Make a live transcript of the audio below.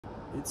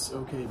It's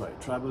okay by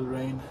Travel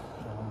Rain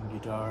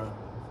guitar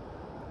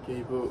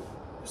capo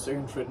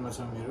second fret ma छ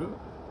मेरो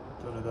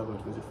तर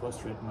तपाईहरुको चाहिँ फर्स्ट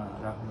फ्रेट मा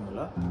राख्नु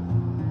होला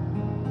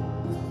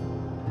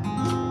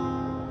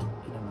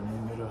किनभने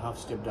मेरो हाफ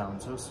स्टेप डाउन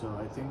छ सो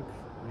आई थिंक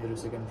मेरो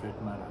सेकेन्ड फ्रेट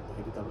मा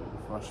राख्दाखेरि तपाईहरुको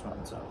फर्स्ट मा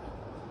हुन्छ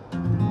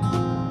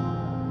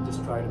just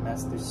try to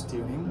match this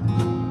tuning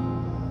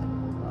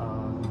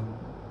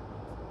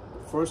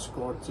first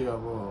chord चाहिँ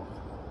अब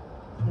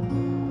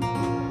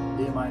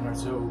A minor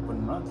छ ओपन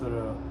मा तर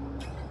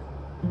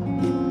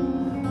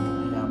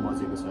यहाँ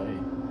बजेको छ है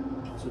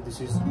so this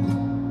is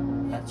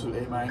actual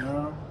A minor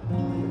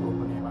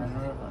open A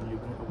minor and you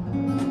can open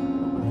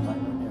A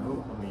minor नै हो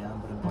अब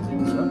यहाँबाट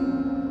बजेको छ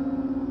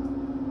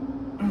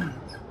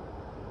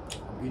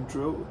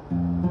intro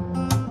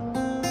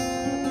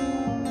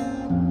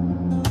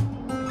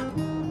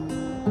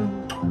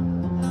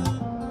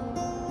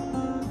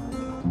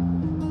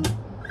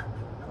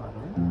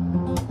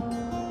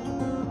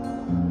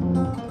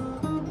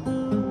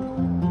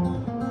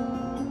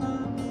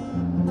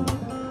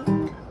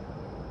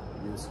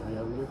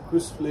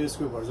कुछ प्लेस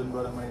को भर्जन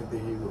बाट मैले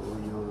देखेको हो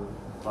यो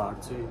पार्ट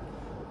चाहिँ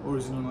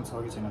ओरिजिनल मा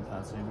छ कि छैन थाहा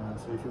छैन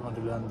so if you want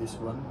to learn this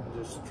one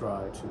just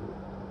try to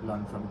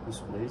learn from कुछ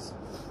प्लेस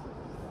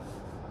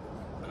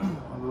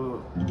अब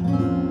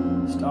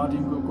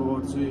स्टार्टिङ को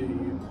कोड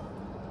चाहिँ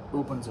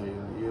ओपन छ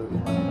यो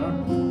ए माइनर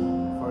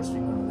फर्स्ट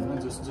फिंगर हुँदैन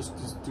just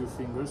these two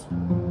fingers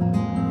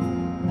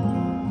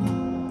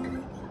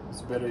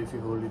it's better if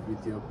you hold it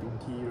with your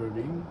pinky or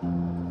ring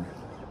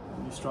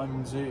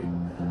strumming चाहिँ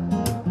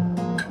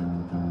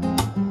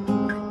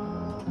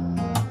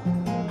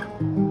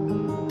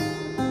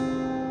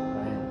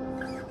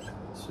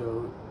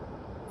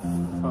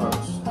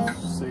first,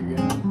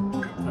 second,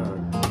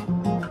 third.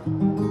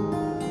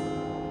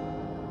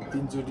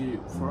 तीनचोटी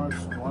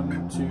first 1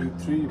 2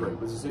 3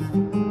 भएपछि चाहिँ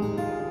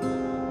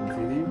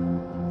फेरि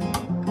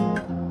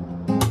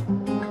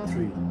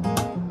 3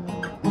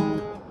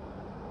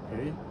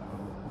 है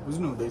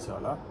बुझ्नु हुँदैछ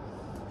होला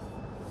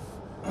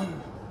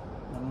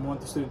म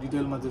त्यसरी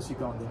डिटेलमा चाहिँ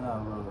सिकाउँदिन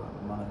अब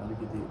मलाई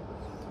अलिकति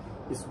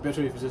it's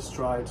better if you just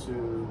try to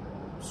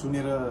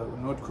सुनेर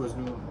नोट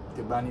खोज्नु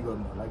त्यो बानी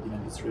गर्नु होला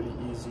किनभने इट्स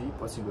रियली इजी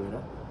पछि गएर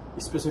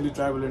स्पेशली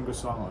ट्राभल एन्डको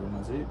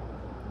सङहरुमा चाहिँ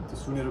त्यो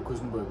सुनेर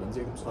खोज्नु भयो भने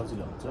चाहिँ एकदम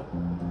सजिलो हुन्छ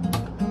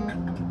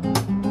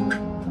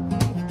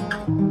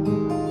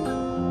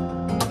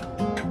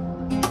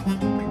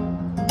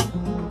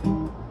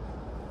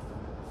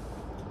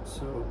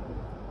सो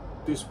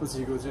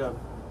त्यसपछिको चाहिँ अब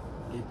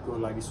गीतको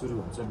लागि सुरु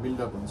हुन्छ बिल्ड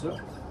अप हुन्छ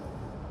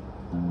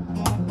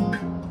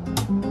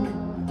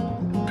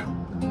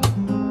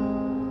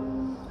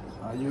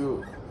यो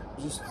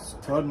जस्ट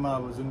थर्ड मा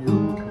अब जुन यो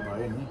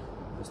भयो नि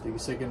जस्तै कि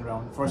second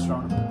round first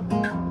round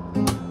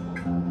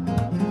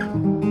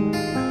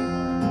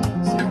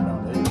second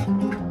round है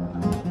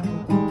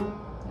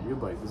यो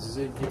भएपछि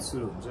चाहिँ गीत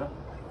सुरु हुन्छ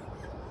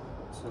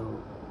सो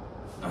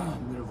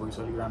मेरो भोइस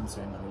अलिक राम्रो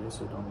छैन अहिले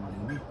सो डोन्ट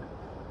माइन्ड मी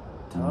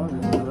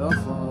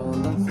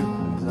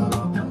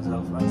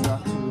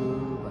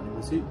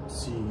भनेपछि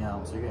सी यहाँ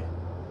आउँछ क्या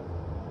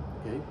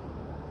ओके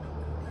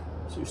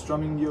सो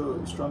स्ट्रमिङ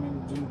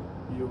जुन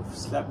यो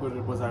स्ल्याप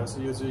गरेर बजाएको छ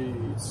यो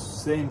चाहिँ it's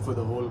same for the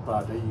whole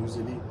part है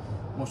usually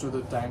most of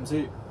the time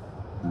चाहिँ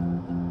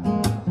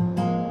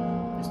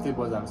यस्तै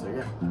बजाएको छ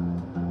क्या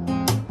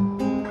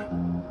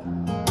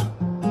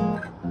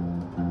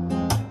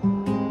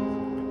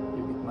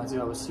यो गीतमा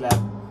चाहिँ अब स्ल्याप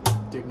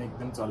टेक्निक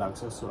एकदम चलाएको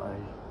छ so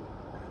I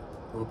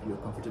hope you are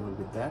comfortable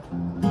with that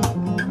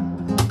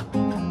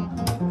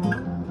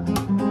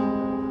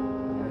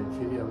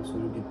फेरि अब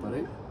सुरु गीत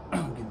परै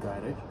गीत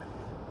गाएर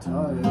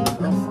tired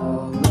of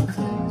all the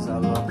things I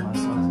love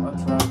myself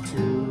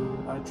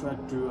I try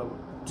to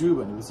do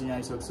भनेपछि यहाँ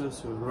आइसक्छ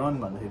सो रन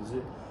भन्दाखेरि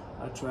चाहिँ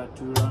I try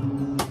to run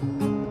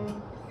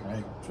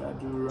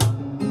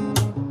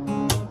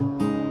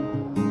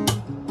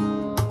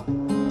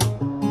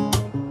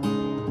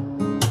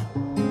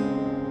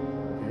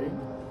okay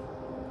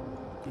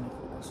किन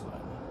फोकस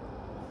भएन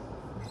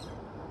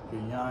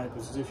यहाँ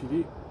आएपछि चाहिँ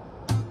फेरि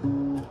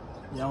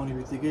यहाँ आउने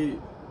बित्तिकै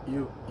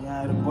यो यहाँ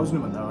आएर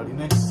बज्नुभन्दा अगाडि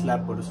नै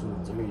स्ल्यापबाट सुरु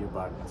हुन्छ क्या यो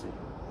पार्टमा चाहिँ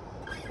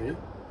है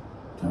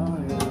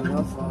tired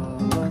of all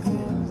the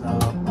things I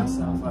love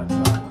myself I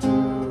try to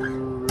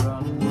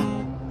run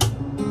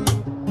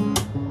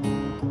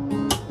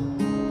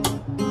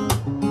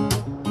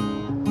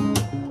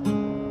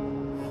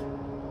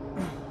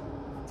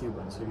त्यो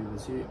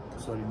भनिसकेपछि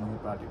सरी म यो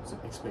पार्टको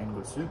चाहिँ एक्सप्लेन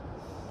गर्छु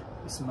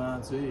यसमा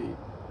चाहिँ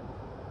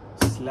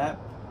स्ल्याप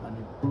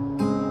अनि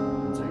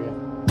हुन्छ क्या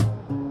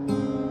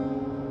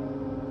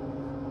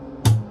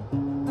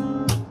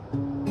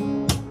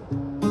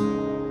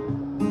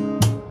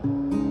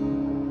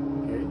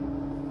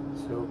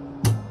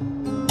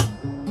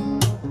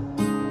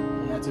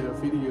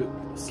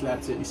स्ल्याप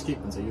चाहिँ स्किप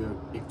हुन्छ यो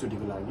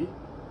एकचोटिको लागि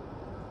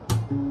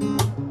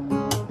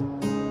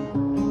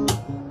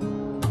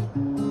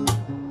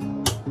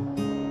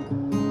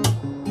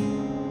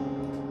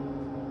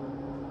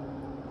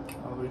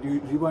अब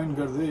रिवाइन्ड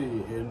गर्दै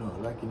हेर्नु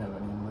होला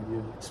किनभने मैले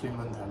यो एक्सप्लेन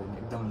गर्न थालेँ भने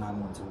एकदम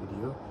लामो हुन्छ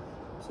video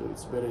So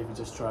it's better if you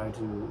just try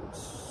to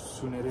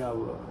सुनेरै अब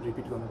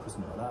रिपिट गर्न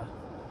खोज्नु होला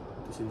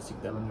त्यसरी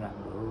सिक्दा पनि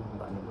राम्रो हो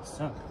बानी बस्छ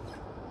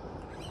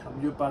अब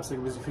यो पार्ट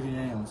सकेपछि फेरि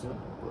यही आउँछ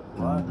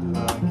Why do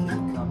I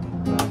keep coming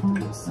back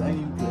to the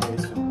same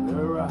place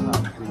where I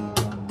have begun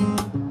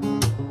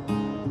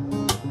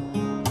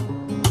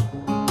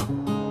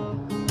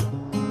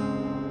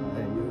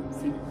यो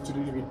फेरि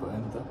एकचोटि रिपिट भयो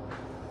नि त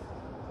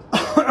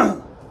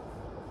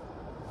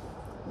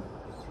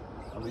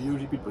अब यो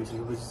रिपिट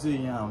भइसकेपछि चाहिँ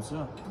यहाँ आउँछ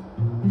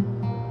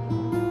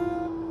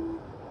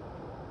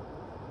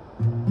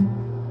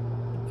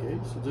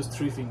So just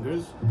 3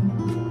 fingers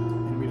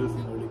and middle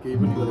finger ले केही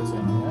पनि गरेको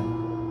छैन यहाँ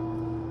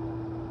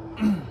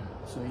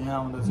so यहाँ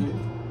आउँदा चाहिँ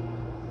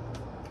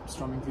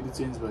स्ट्रमिङ फेरि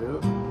चेन्ज भयो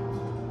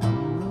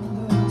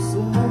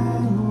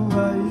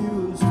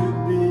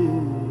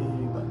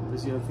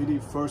भनेपछि अब फेरि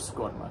फर्स्ट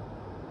कर्डमा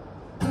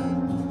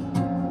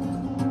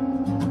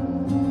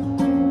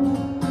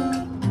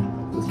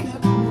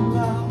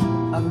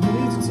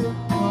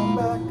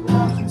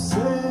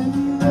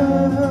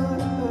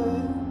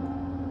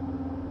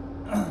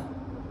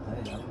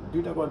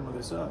दुईटा कर्ड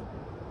हुँदैछ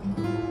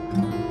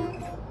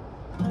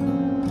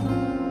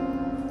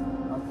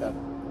not that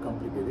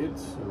complicated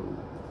so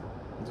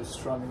just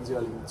strumming चाहिँ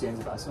अलिकति चेन्ज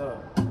भएको छ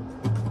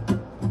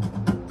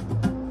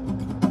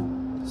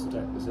this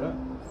type is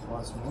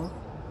once more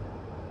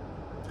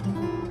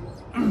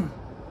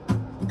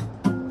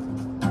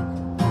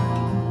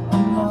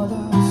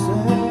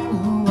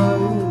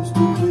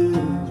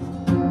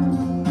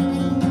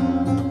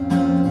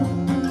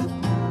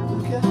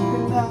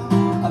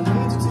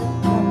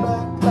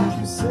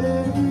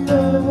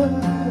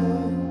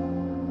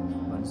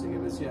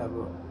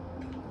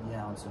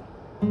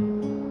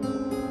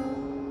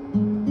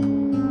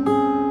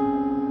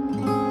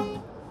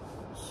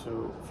So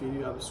फेरि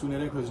अब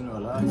सुनेरै खोज्नु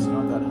होला it's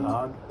not that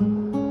hard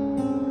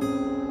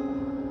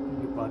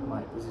यो पार्टमा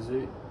आएपछि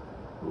चाहिँ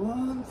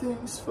One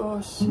thing's for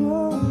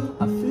sure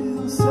I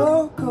feel so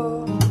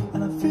cold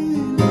and I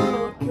feel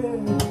okay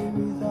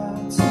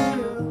without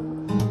you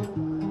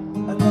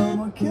and I'm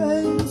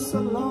okay so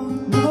long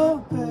no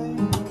pain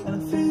and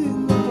I feel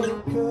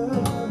okay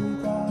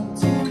without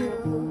you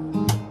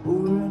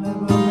we're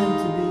never meant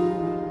to be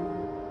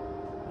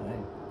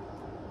right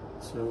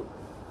so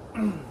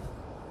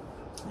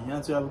यहाँ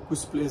चाहिँ अब कुछ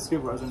प्लेसकै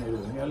भर्जनहरू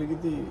हो नि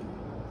अलिकति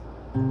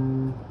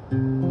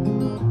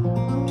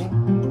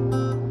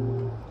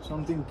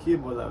something के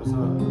बजाएको छ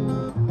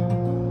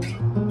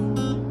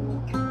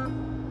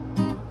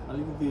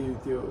अलिकति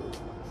त्यो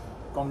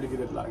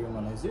कम्प्लिकेटेड लाग्यो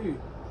मलाई चाहिँ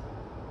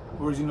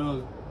ओरिजिनल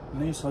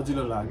नै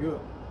सजिलो लाग्यो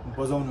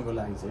बजाउनुको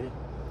लागि चाहिँ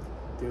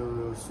त्यो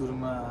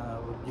सुरुमा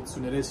अब गीत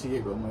सुनेरै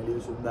सिकेको मैले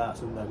सुन्दा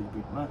सुन्दा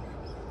रिपिटमा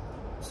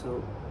सो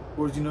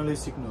ओरिजिनलै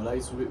सिक्नु होला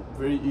इट्स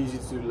भेरी इजी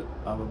टु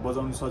अब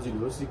बजाउनु सजिलो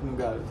हो सिक्नु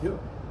गाह्रो थियो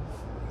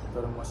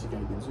तर म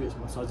सिकाइदिन्छु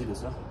यसमा सजिलो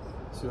छ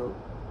so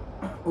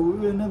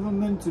we're never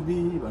meant to be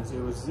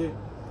भनिसकेपछि चाहिँ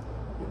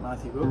यो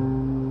माथिको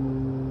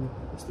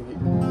जस्तो कि E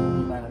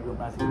माइनरको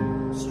माथिको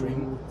स्ट्रिङ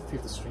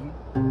 5th स्ट्रिङ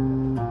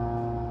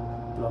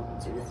ब्लक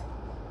हुन्छ क्या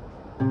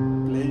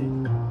प्ले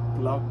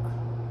ब्लक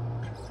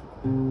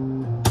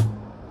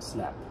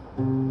स्ल्याप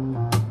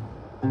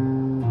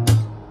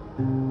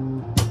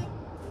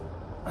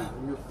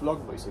ब्लक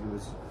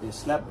भइसकेपछि यो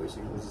स्ल्याप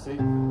भइसकेपछि चाहिँ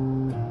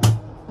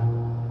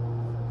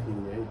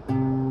फेरि है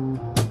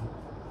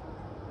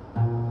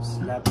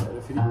स्ल्याप भएर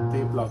फेरि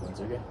त्यही ब्लक हुन्छ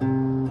क्या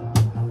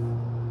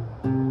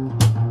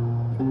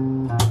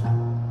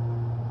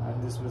अनि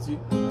त्यसपछि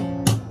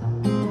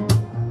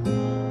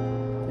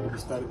फेरि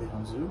बिस्तारै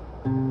देखाउँछु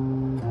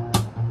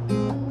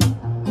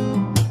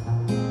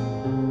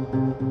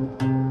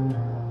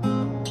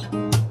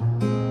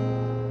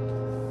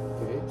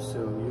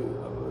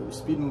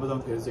स्पिडमा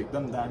बजाउँदाखेरि चाहिँ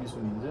एकदम दामी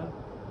सुनिन्छ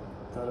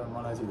तर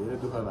मलाई चाहिँ धेरै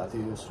दुःख भएको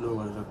थियो यो स्लो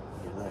गरेर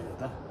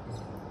हेर्दा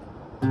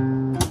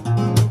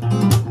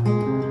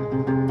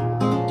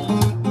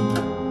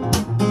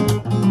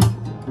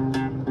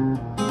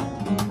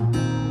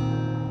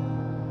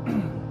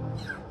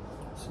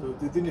सो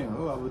त्यति नै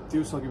हो अब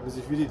त्यो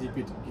सकेपछि फेरि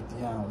रिपिट गीत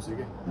यहाँ आउँछ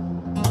क्या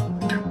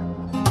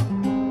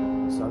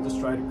so I'll just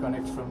try to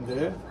connect from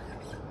there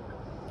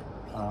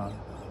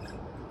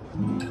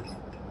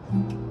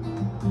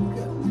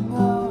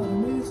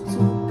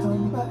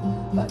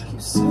Like you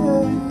say,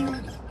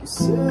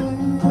 sorry.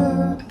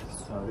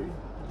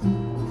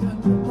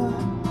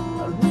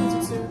 I need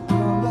you to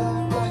come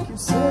back, like you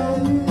say.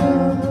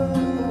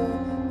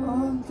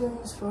 One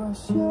thing's for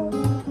sure,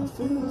 I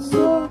feel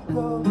so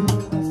cold,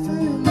 I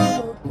feel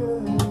so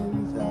good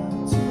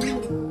without you.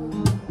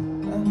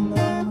 And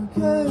I'm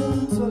okay,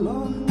 so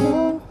long no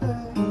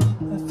pain.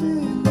 I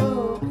feel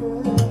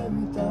okay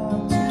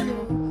without you.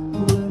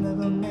 We're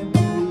never meant to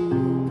be.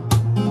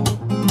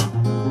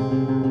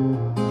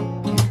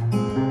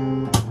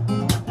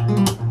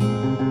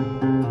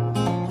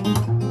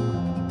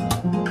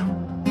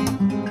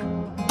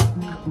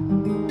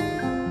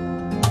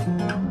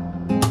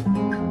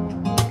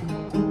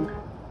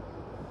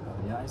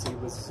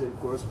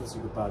 Chorus पछि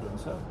part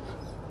हुन्छ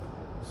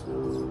so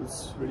it's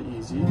really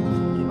easy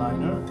E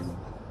minor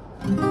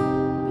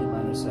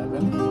minor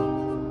 7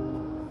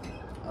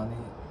 अनि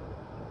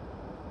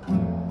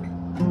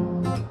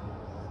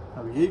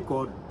अब यही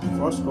chord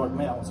first chord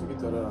मै आउँछ कि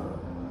तर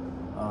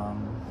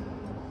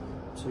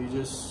so you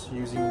just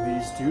using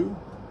these two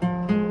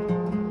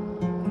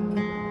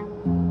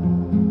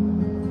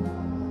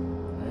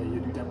यो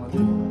दुईटा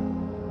मात्रै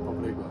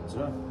पक्रेको हुन्छ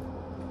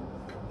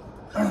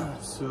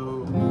so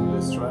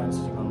let's try and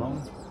sing along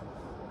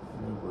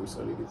मेरो voice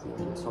अलिकति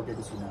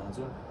सकेको छैन आज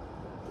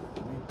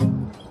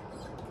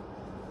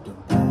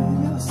Don't blame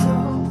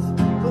yourself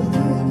for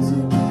things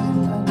you did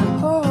and your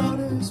heart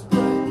is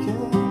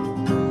breaking.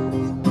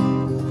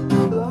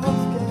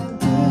 Love can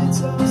teach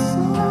us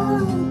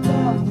all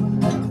down when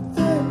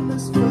everything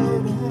is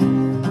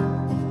fading.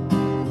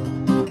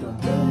 Don't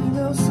blame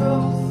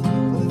yourself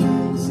for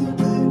things you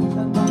did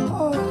and my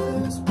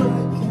heart is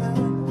breaking.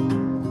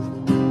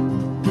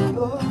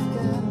 Love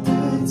can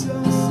teach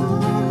us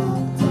all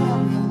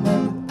down when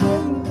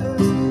everything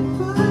is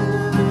fading.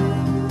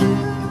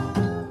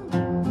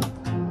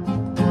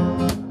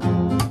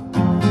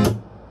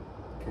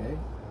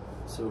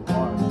 So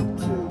 1,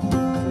 2,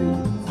 3,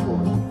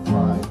 4,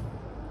 5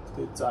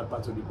 त्यही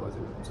 4-5 चोटि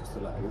बजेको हुन्छ जस्तो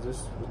लाग्यो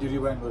just त्यो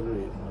rewind गरेर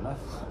हेर्नु होला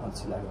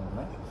अल्छी लाग्यो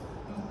मलाई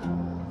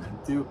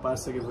त्यो पार्ट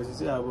सकेपछि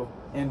चाहिँ अब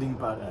एन्डिङ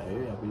पार्ट आयो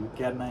अब यो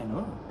क्याट 9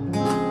 हो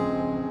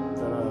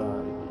तर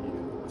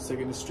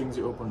सेकेन्ड स्ट्रिङ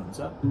चाहिँ ओपन हुन्छ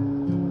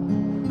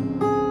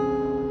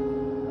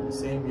अनि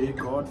सेम यही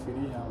कर्ड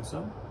फेरि आउँछ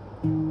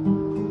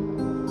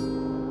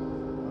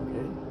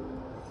ओके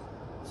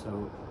so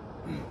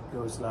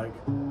goes like